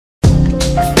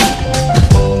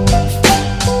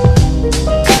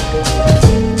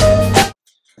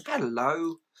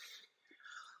Hello.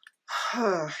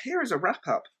 Here is a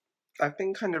wrap-up. I've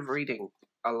been kind of reading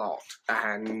a lot,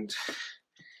 and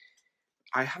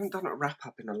I haven't done a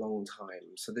wrap-up in a long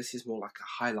time, so this is more like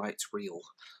a highlights reel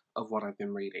of what I've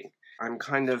been reading. I'm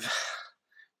kind of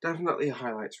definitely a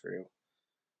highlights reel,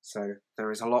 so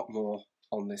there is a lot more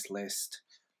on this list,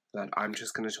 but I'm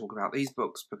just going to talk about these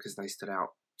books because they stood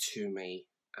out to me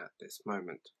at this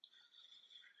moment.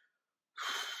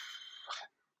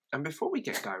 And before we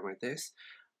get going with this,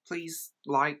 please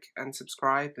like and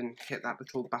subscribe and hit that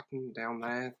little button down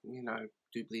there, you know,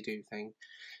 doobly-doo thing.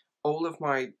 All of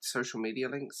my social media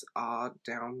links are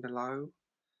down below,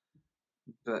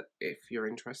 but if you're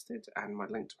interested, and my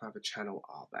link to my other channel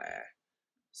are there.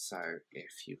 So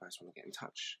if you guys want to get in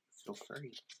touch, feel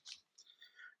free.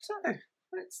 So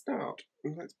let's start.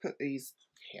 Let's put these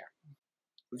here.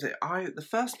 The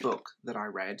first book that I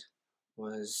read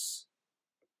was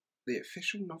the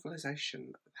official novelization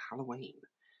of Halloween.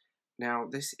 Now,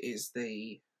 this is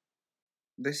the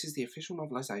official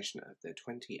novelization of the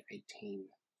 2018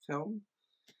 film.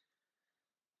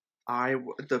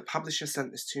 The publisher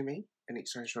sent this to me in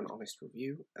exchange for an honest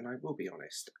review, and I will be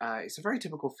honest. It's a very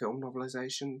typical film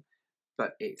novelization,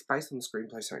 but it's based on the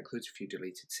screenplay, so it includes a few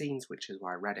deleted scenes, which is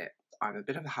why I read it. I'm a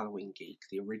bit of a Halloween geek.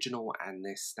 The original and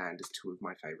this stand as two of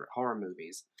my favourite horror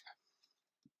movies.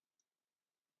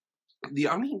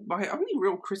 My only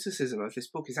real criticism of this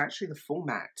book is actually the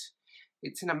format.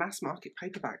 It's in a mass market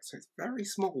paperback, so it's very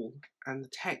small, and the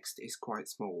text is quite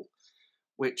small,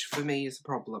 which for me is a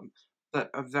problem, but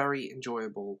a very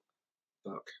enjoyable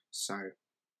book. So,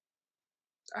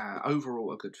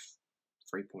 overall, a good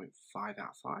 3.5 out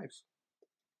of 5.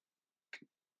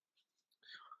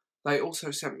 They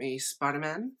also sent me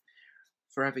Spider-Man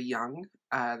Forever Young.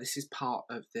 This is part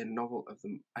of a novel of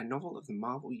the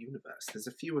Marvel Universe. There's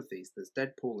a few of these. There's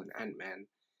Deadpool and Ant-Man.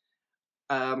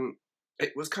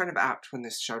 It was kind of apt when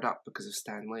this showed up because of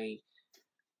Stan Lee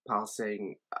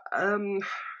passing.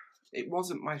 It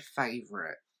wasn't my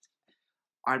favourite.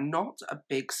 I'm not a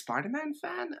big Spider-Man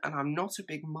fan, and I'm not a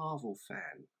big Marvel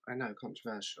fan. I know,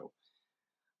 controversial.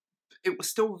 It was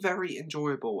still very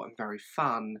enjoyable and very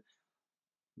fun,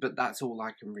 but that's all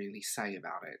I can really say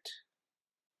about it.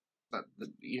 But,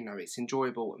 you know, it's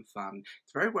enjoyable and fun.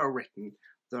 It's very well written.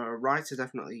 The writer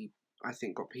definitely, I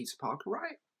think, got Peter Parker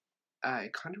right.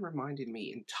 It kind of reminded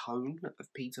me in tone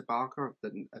of Peter Parker of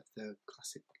the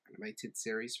classic animated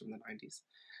series from the 90s.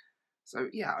 So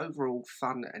yeah, overall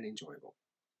fun and enjoyable.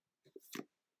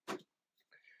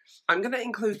 I'm going to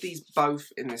include these both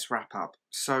in this wrap-up.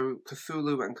 So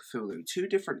Cthulhu and Cthulhu. Two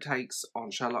different takes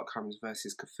on Sherlock Holmes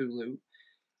versus Cthulhu.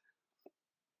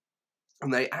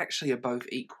 And they actually are both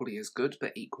equally as good,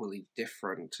 but equally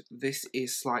different. This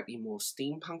is slightly more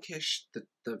steampunkish.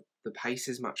 The pace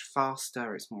is much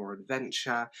faster. It's more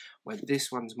adventure. Where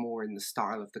this one's more in the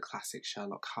style of the classic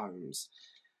Sherlock Holmes.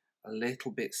 A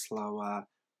little bit slower,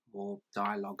 more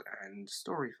dialogue and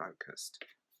story focused.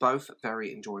 Both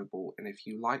very enjoyable. And if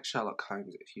you like Sherlock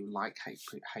Holmes, if you like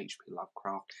H.P.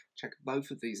 Lovecraft, check both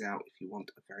of these out if you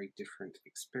want a very different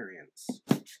experience.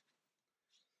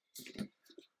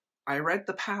 I read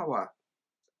The Power,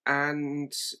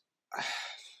 and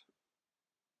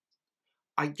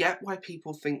I get why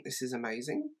people think this is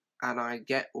amazing, and I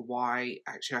get why,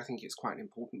 actually, I think it's quite an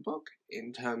important book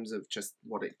in terms of just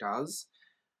what it does,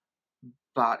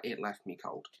 but it left me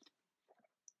cold.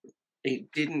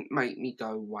 It didn't make me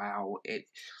go, wow.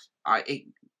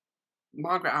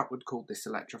 Margaret Atwood called this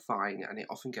electrifying, and it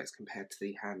often gets compared to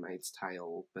The Handmaid's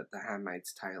Tale, but The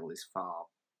Handmaid's Tale is far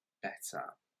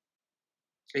better.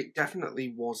 It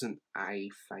definitely wasn't a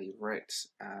favourite.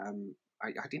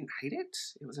 I didn't hate it.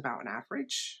 It was about an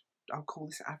average. I'll call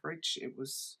this average. It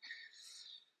was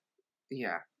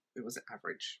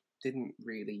average. Didn't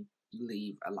really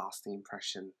leave a lasting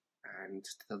impression, and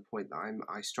to the point that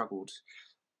I struggled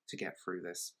to get through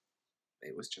this.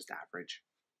 It was just average.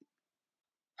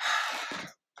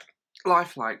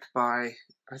 Lifelike by,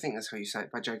 I think that's how you say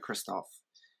it, by Jay Kristoff.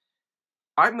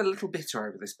 I'm a little bitter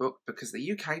over this book because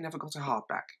the UK never got a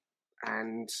hardback,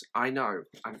 and I know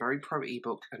I'm very pro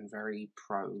ebook and very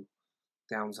pro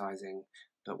downsizing,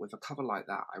 but with a cover like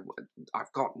that,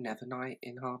 I've got Nevernight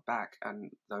in hardback,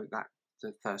 and though that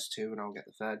the first two, and I'll get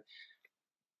the third.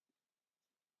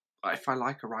 If I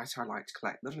like a writer, I like to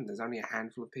collect them, and there's only a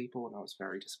handful of people, and I was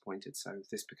very disappointed. So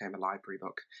this became a library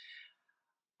book.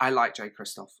 I like Jay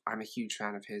Kristoff. I'm a huge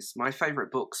fan of his. My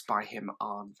favourite books by him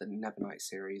are the Nevernight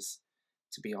series.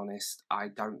 To be honest, I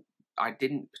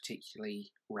didn't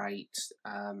particularly rate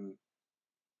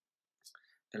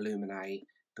Illuminae,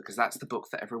 because that's the book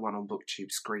that everyone on booktube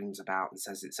screams about and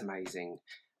says it's amazing,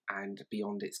 and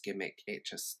beyond its gimmick, it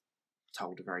just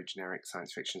told a very generic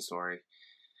science fiction story.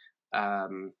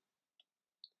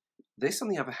 This, on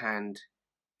the other hand,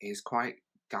 is quite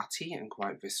gutty and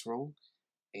quite visceral.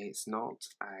 It's not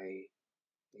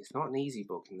an easy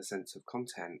book in the sense of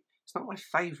content. It's not my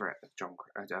favourite of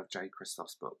J.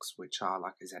 Kristoff's books, which are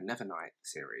like his Nevernight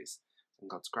series and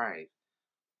God's Grave,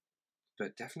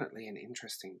 but definitely an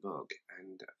interesting book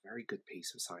and a very good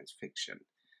piece of science fiction.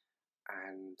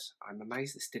 And I'm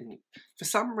amazed this didn't... For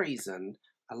some reason,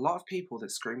 a lot of people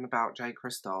that scream about J.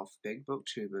 Kristoff, big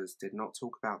booktubers, did not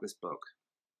talk about this book.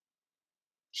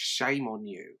 Shame on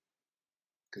you,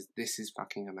 because this is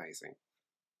fucking amazing.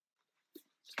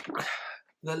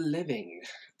 The Living.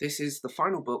 This is the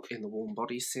final book in the Warm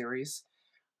Bodies series.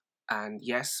 And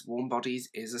yes, Warm Bodies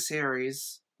is a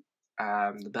series.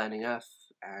 The Burning Earth,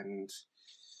 and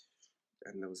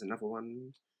there was another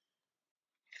one.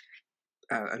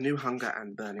 A New Hunger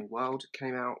and Burning World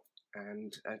came out,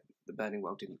 and the Burning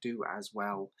World didn't do as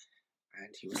well,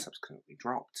 and he was subsequently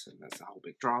dropped, and there's a whole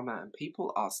big drama, and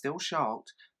people are still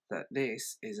shocked that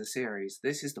this is a series.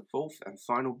 This is the fourth and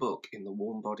final book in the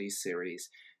Warm Bodies series,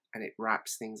 and it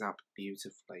wraps things up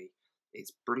beautifully.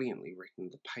 It's brilliantly written,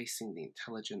 the pacing, the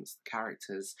intelligence, the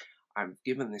characters. I've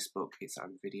given this book its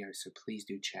own video, so please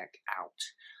do check out.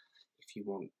 If you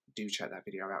want, do check that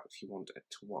video out if you want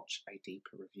to watch a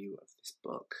deeper review of this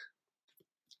book.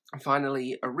 And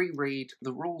finally, a reread,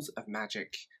 The Rules of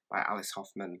Magic by Alice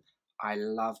Hoffman. I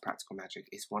love Practical Magic.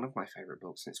 It's one of my favourite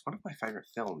books, and it's one of my favourite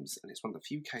films, and it's one of the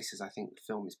few cases I think the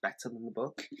film is better than the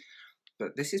book.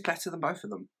 But this is better than both of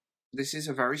them. This is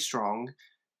a very strong,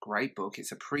 great book.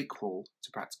 It's a prequel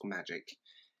to Practical Magic,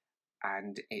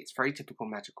 and it's very typical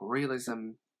magical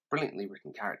realism, brilliantly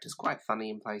written characters, quite funny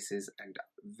in places, and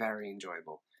very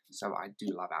enjoyable. So I do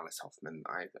love Alice Hoffman.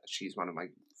 She's one of my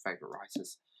favourite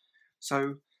writers.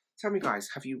 So tell me, guys,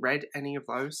 have you read any of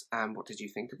those, and what did you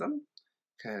think of them?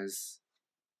 Because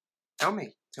tell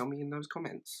me in those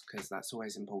comments, because that's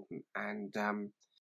always important. And